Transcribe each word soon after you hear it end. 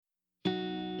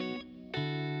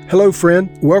Hello, friend.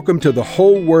 Welcome to the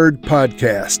Whole Word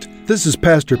Podcast. This is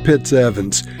Pastor Pitts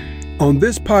Evans. On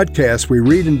this podcast, we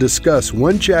read and discuss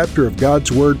one chapter of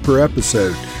God's Word per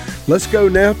episode. Let's go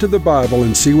now to the Bible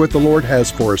and see what the Lord has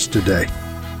for us today.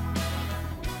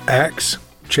 Acts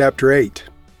chapter 8.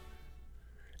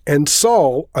 And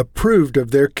Saul approved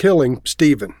of their killing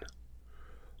Stephen.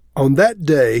 On that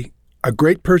day, a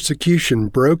great persecution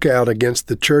broke out against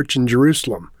the church in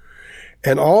Jerusalem,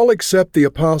 and all except the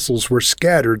apostles were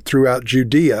scattered throughout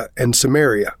Judea and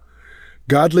Samaria.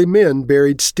 Godly men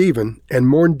buried Stephen and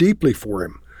mourned deeply for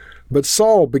him. But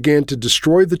Saul began to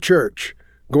destroy the church.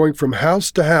 Going from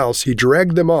house to house, he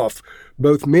dragged them off,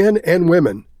 both men and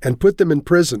women, and put them in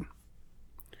prison.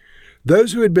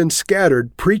 Those who had been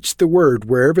scattered preached the word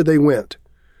wherever they went.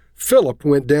 Philip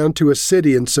went down to a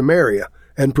city in Samaria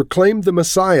and proclaimed the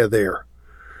Messiah there.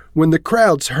 When the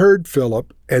crowds heard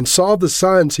Philip and saw the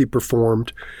signs he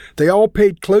performed, they all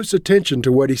paid close attention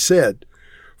to what he said.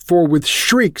 For with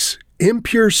shrieks,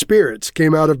 impure spirits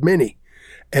came out of many,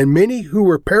 and many who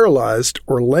were paralyzed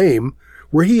or lame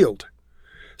were healed.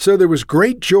 So there was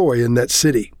great joy in that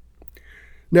city.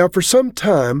 Now for some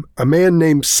time, a man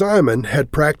named Simon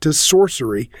had practiced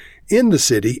sorcery in the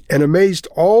city and amazed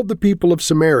all the people of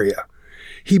Samaria.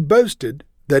 He boasted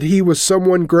that he was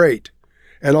someone great,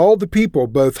 and all the people,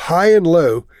 both high and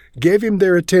low, gave him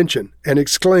their attention and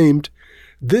exclaimed,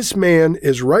 "This man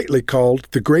is rightly called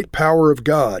the great power of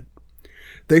God."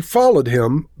 They followed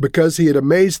him because he had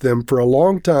amazed them for a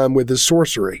long time with his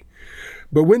sorcery.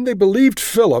 But when they believed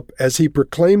Philip as he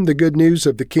proclaimed the good news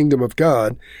of the kingdom of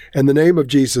God and the name of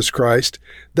Jesus Christ,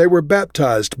 they were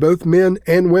baptized, both men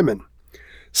and women.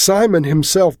 Simon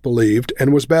himself believed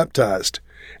and was baptized,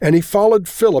 and he followed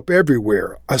Philip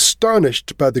everywhere,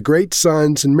 astonished by the great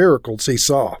signs and miracles he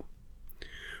saw.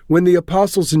 When the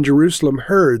apostles in Jerusalem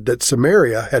heard that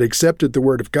Samaria had accepted the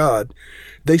word of God,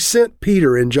 they sent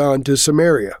Peter and John to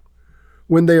Samaria.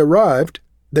 When they arrived,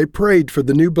 they prayed for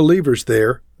the new believers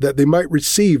there that they might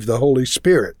receive the Holy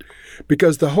Spirit,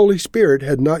 because the Holy Spirit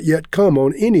had not yet come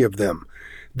on any of them.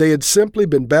 They had simply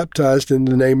been baptized in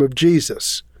the name of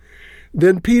Jesus.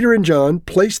 Then Peter and John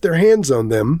placed their hands on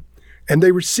them, and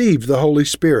they received the Holy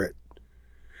Spirit.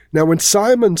 Now when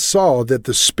Simon saw that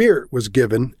the Spirit was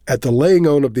given at the laying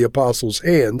on of the apostles'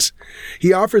 hands,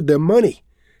 he offered them money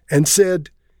and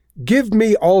said, "Give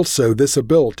me also this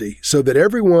ability, so that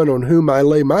everyone on whom I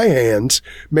lay my hands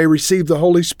may receive the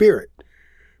Holy Spirit."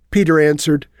 Peter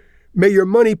answered, "May your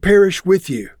money perish with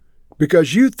you,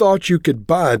 because you thought you could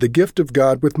buy the gift of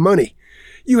God with money.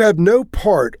 You have no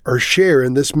part or share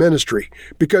in this ministry,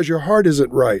 because your heart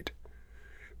isn't right.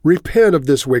 Repent of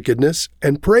this wickedness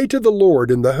and pray to the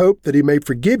Lord in the hope that he may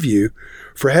forgive you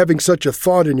for having such a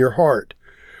thought in your heart.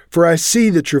 For I see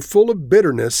that you're full of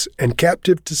bitterness and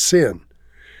captive to sin."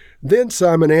 Then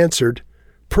Simon answered,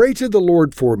 "Pray to the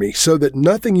Lord for me, so that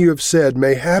nothing you have said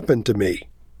may happen to me."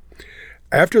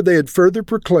 After they had further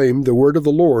proclaimed the word of the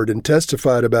Lord and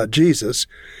testified about Jesus,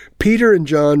 Peter and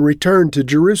John returned to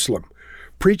Jerusalem,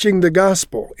 preaching the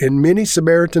gospel in many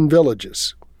Samaritan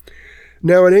villages.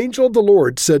 Now an angel of the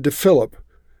Lord said to Philip,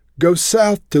 "Go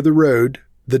south to the road,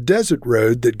 the desert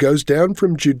road that goes down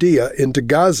from Judea into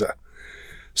Gaza."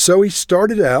 So he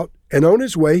started out, and on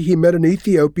his way he met an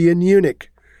Ethiopian eunuch,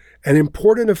 an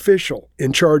important official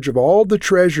in charge of all the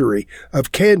treasury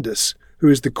of Candace, who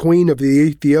is the queen of the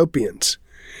Ethiopians.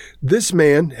 This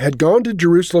man had gone to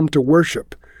Jerusalem to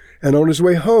worship, and on his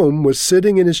way home was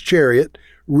sitting in his chariot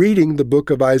reading the book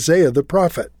of Isaiah the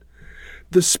prophet.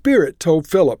 The Spirit told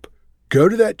Philip, "Go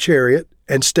to that chariot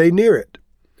and stay near it."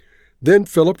 Then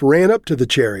Philip ran up to the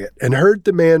chariot and heard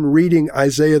the man reading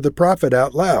Isaiah the prophet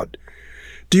out loud.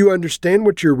 "Do you understand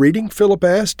what you're reading?" Philip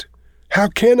asked. "How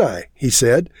can I," he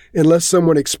said, "unless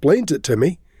someone explains it to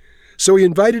me?" So he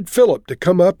invited Philip to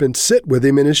come up and sit with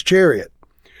him in his chariot.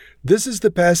 This is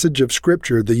the passage of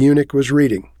Scripture the eunuch was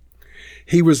reading.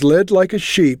 "He was led like a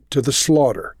sheep to the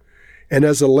slaughter, and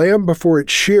as a lamb before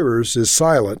its shearers is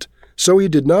silent, so he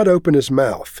did not open his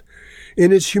mouth.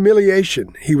 In his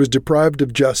humiliation he was deprived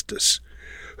of justice.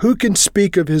 Who can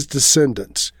speak of his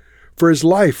descendants? For his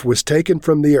life was taken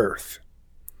from the earth."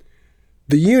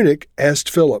 The eunuch asked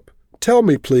Philip, "Tell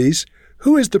me, please,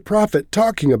 who is the prophet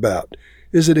talking about?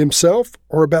 Is it himself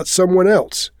or about someone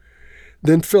else?"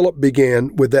 Then Philip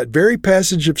began with that very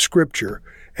passage of Scripture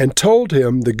and told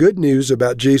him the good news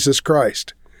about Jesus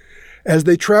Christ. As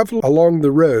they traveled along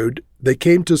the road, they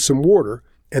came to some water,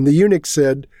 and the eunuch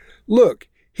said, "Look,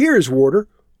 here is water.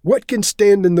 What can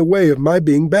stand in the way of my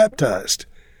being baptized?"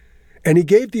 And he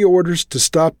gave the orders to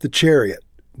stop the chariot.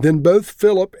 Then both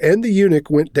Philip and the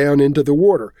eunuch went down into the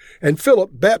water, and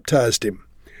Philip baptized him.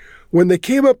 When they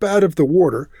came up out of the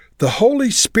water, the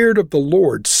Holy Spirit of the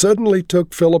Lord suddenly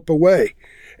took Philip away,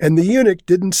 and the eunuch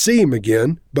didn't see him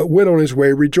again, but went on his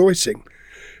way rejoicing.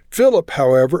 Philip,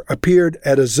 however, appeared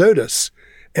at Azotus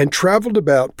and traveled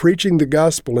about preaching the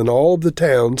gospel in all of the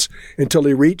towns until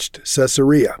he reached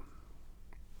Caesarea.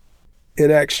 In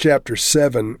Acts chapter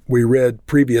 7, we read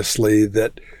previously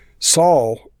that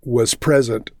Saul was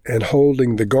present and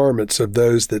holding the garments of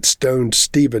those that stoned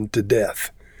Stephen to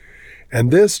death. And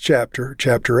this chapter,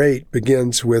 chapter 8,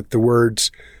 begins with the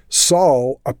words,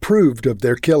 Saul approved of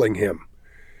their killing him.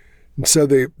 And so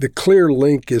the clear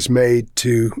link is made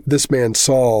to this man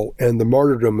Saul and the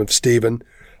martyrdom of Stephen.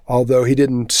 Although he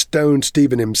didn't stone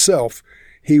Stephen himself,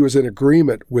 he was in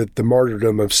agreement with the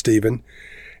martyrdom of Stephen.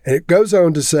 And it goes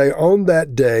on to say, on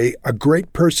that day, a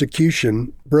great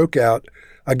persecution broke out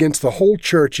against the whole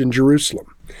church in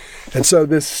Jerusalem. And so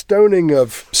this stoning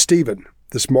of Stephen,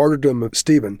 this martyrdom of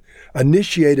Stephen,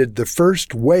 initiated the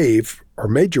first wave, or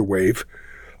major wave,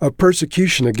 of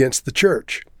persecution against the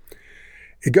church.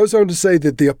 It goes on to say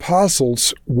that the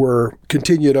apostles were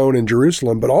continued on in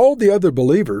Jerusalem, but all the other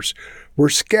believers were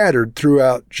scattered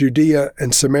throughout Judea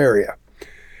and Samaria.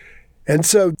 And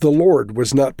so the Lord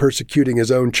was not persecuting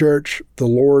his own church. The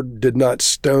Lord did not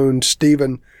stone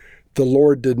Stephen. The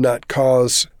Lord did not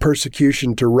cause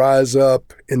persecution to rise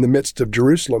up in the midst of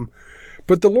Jerusalem.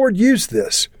 But the Lord used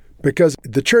this because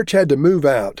the church had to move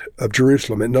out of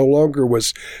Jerusalem. It no longer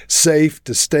was safe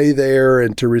to stay there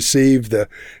and to receive the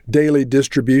daily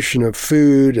distribution of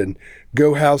food and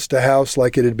go house to house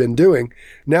like it had been doing.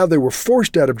 Now they were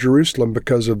forced out of Jerusalem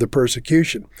because of the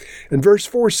persecution. And verse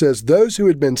 4 says, those who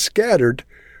had been scattered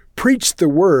preached the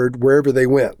word wherever they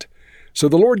went. So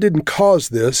the Lord didn't cause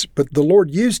this, but the Lord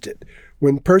used it.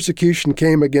 When persecution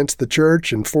came against the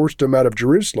church and forced them out of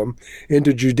Jerusalem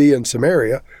into Judea and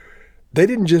Samaria, they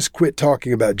didn't just quit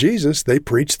talking about Jesus, they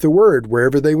preached the word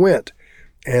wherever they went.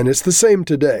 And it's the same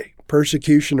today.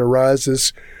 Persecution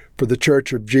arises for the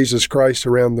Church of Jesus Christ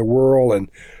around the world, and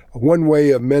one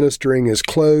way of ministering is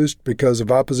closed because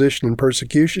of opposition and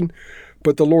persecution,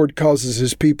 but the Lord causes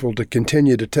his people to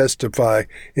continue to testify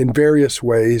in various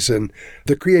ways, and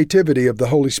the creativity of the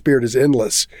Holy Spirit is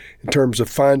endless in terms of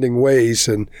finding ways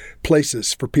and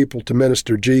places for people to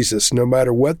minister Jesus, no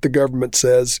matter what the government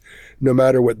says, no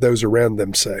matter what those around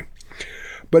them say.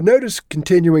 But notice,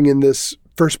 continuing in this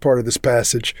first part of this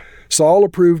passage, Saul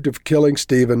approved of killing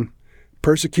Stephen,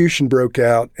 persecution broke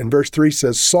out, and verse 3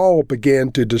 says, Saul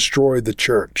began to destroy the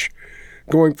church.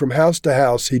 Going from house to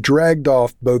house, he dragged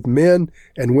off both men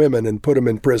and women and put them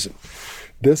in prison.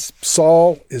 This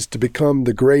Saul is to become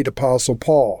the great apostle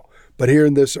Paul. But here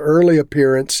in this early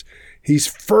appearance, he's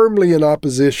firmly in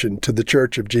opposition to the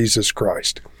Church of Jesus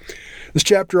Christ. This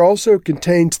chapter also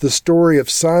contains the story of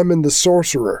Simon the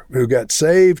sorcerer, who got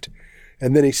saved,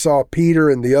 and then he saw Peter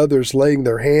and the others laying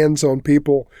their hands on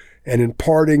people and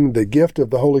imparting the gift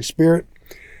of the Holy Spirit.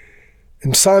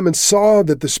 And Simon saw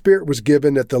that the Spirit was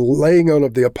given at the laying on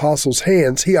of the apostles'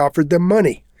 hands. He offered them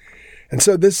money. And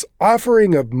so this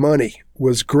offering of money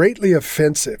was greatly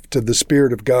offensive to the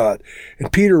Spirit of God.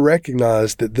 And Peter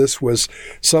recognized that this was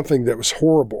something that was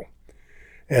horrible.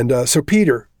 And so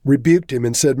Peter rebuked him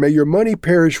and said, may your money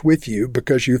perish with you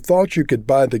because you thought you could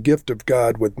buy the gift of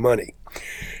God with money.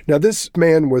 Now this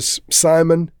man was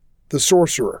Simon the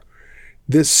sorcerer.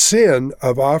 This sin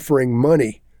of offering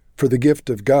money for the gift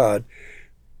of God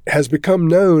has become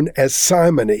known as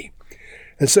simony.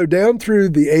 And so down through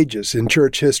the ages in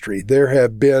church history, there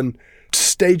have been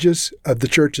stages of the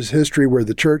church's history where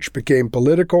the church became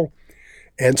political,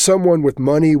 and someone with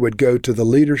money would go to the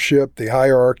leadership, the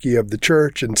hierarchy of the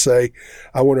church, and say,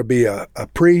 I want to be a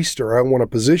priest, or I want a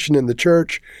position in the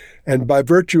church. And by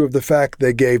virtue of the fact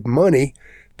they gave money,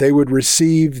 they would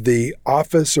receive the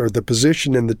office or the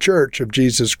position in the church of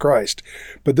Jesus Christ.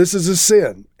 But this is a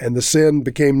sin, and the sin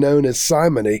became known as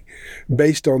simony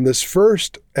based on this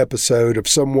first episode of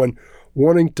someone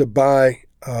wanting to buy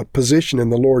a position in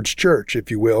the Lord's church,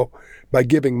 if you will, by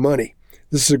giving money.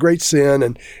 This is a great sin,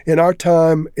 and in our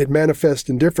time it manifests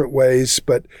in different ways,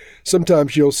 but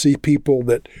sometimes you'll see people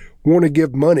that want to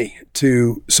give money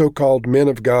to so-called men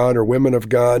of God or women of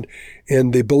God in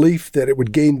the belief that it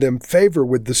would gain them favor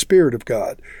with the Spirit of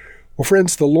God. Well,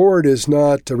 friends, the Lord is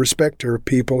not a respecter of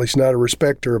people. He's not a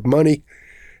respecter of money,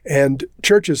 and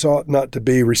churches ought not to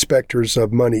be respecters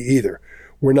of money either.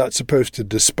 We're not supposed to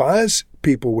despise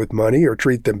people with money or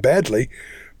treat them badly,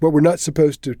 but we're not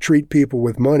supposed to treat people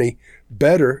with money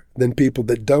better than people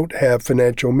that don't have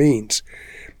financial means.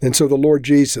 And so the Lord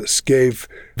Jesus gave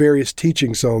various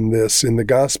teachings on this in the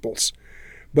Gospels.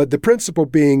 But the principle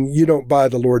being, you don't buy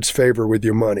the Lord's favor with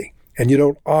your money. and you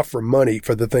don't offer money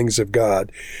for the things of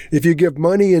God. If you give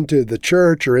money into the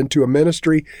church or into a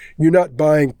ministry, you're not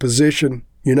buying position.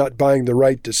 You're not buying the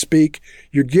right to speak.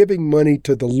 You're giving money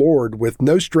to the Lord with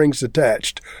no strings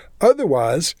attached.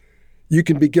 Otherwise, you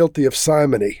can be guilty of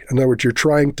simony. In other words, you're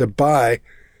trying to buy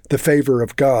the favor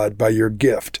of God by your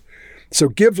gift. So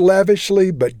give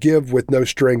lavishly, but give with no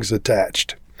strings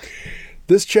attached.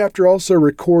 This chapter also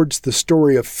records the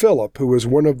story of Philip, who was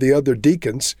one of the other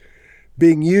deacons,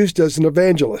 being used as an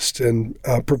evangelist and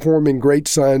performing great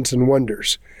signs and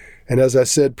wonders. And as I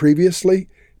said previously,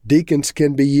 deacons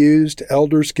can be used,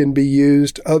 elders can be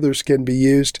used, others can be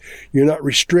used. You're not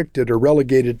restricted or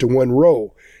relegated to one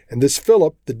role. And this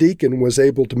Philip, the deacon, was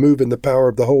able to move in the power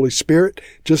of the Holy Spirit,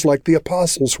 just like the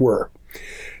apostles were.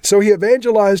 So he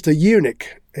evangelized a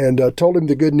eunuch and told him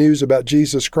the good news about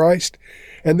Jesus Christ.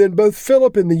 And then both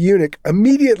Philip and the eunuch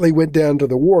immediately went down to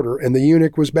the water, and the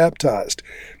eunuch was baptized.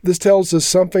 This tells us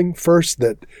something, first,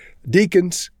 that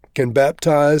deacons can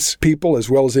baptize people as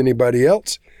well as anybody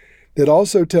else. It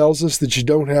also tells us that you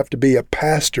don't have to be a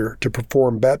pastor to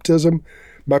perform baptism.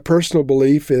 My personal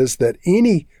belief is that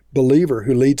any believer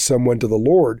who leads someone to the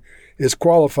Lord is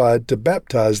qualified to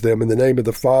baptize them in the name of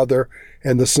the Father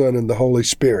and the Son and the Holy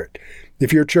Spirit.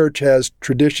 If your church has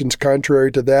traditions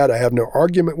contrary to that, I have no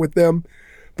argument with them.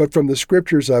 But from the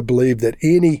Scriptures, I believe that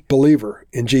any believer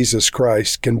in Jesus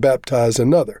Christ can baptize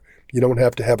another. You don't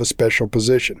have to have a special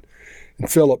position. And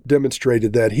Philip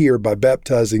demonstrated that here by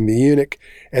baptizing the eunuch.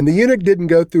 And the eunuch didn't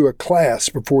go through a class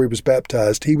before he was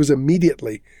baptized. He was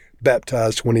immediately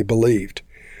baptized when he believed.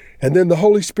 And then the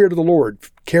Holy Spirit of the Lord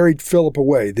carried Philip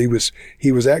away.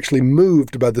 He was actually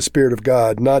moved by the Spirit of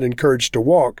God, not encouraged to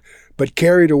walk, but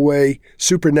carried away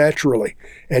supernaturally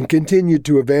and continued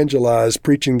to evangelize,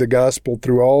 preaching the gospel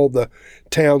through all the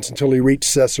towns until he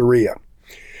reached Caesarea.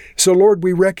 So, Lord,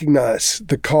 we recognize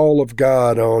the call of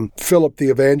God on Philip the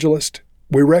evangelist.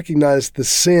 We recognize the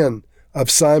sin of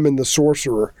Simon the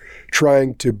sorcerer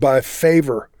trying to buy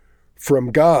favor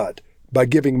from God by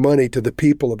giving money to the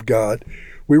people of God.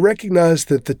 We recognize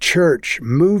that the church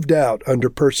moved out under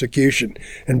persecution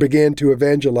and began to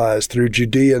evangelize through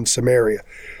Judea and Samaria.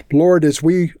 Lord, as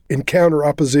we encounter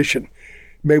opposition,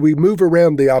 may we move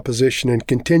around the opposition and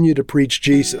continue to preach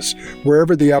Jesus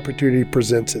wherever the opportunity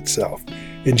presents itself.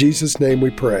 In Jesus' name we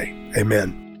pray.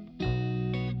 Amen.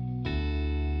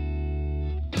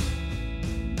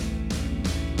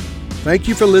 Thank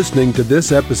you for listening to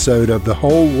this episode of The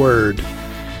Whole Word.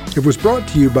 It was brought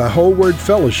to you by Whole Word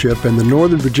Fellowship and the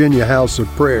Northern Virginia House of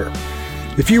Prayer.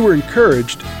 If you were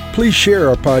encouraged, please share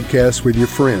our podcast with your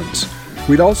friends.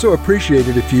 We'd also appreciate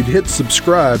it if you'd hit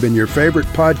subscribe in your favorite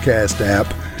podcast app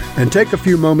and take a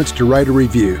few moments to write a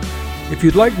review. If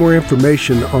you'd like more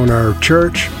information on our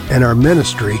church and our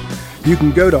ministry, you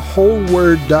can go to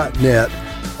wholeword.net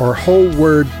or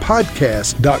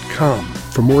wholewordpodcast.com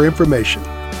for more information.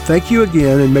 Thank you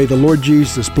again, and may the Lord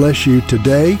Jesus bless you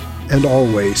today and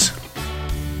always.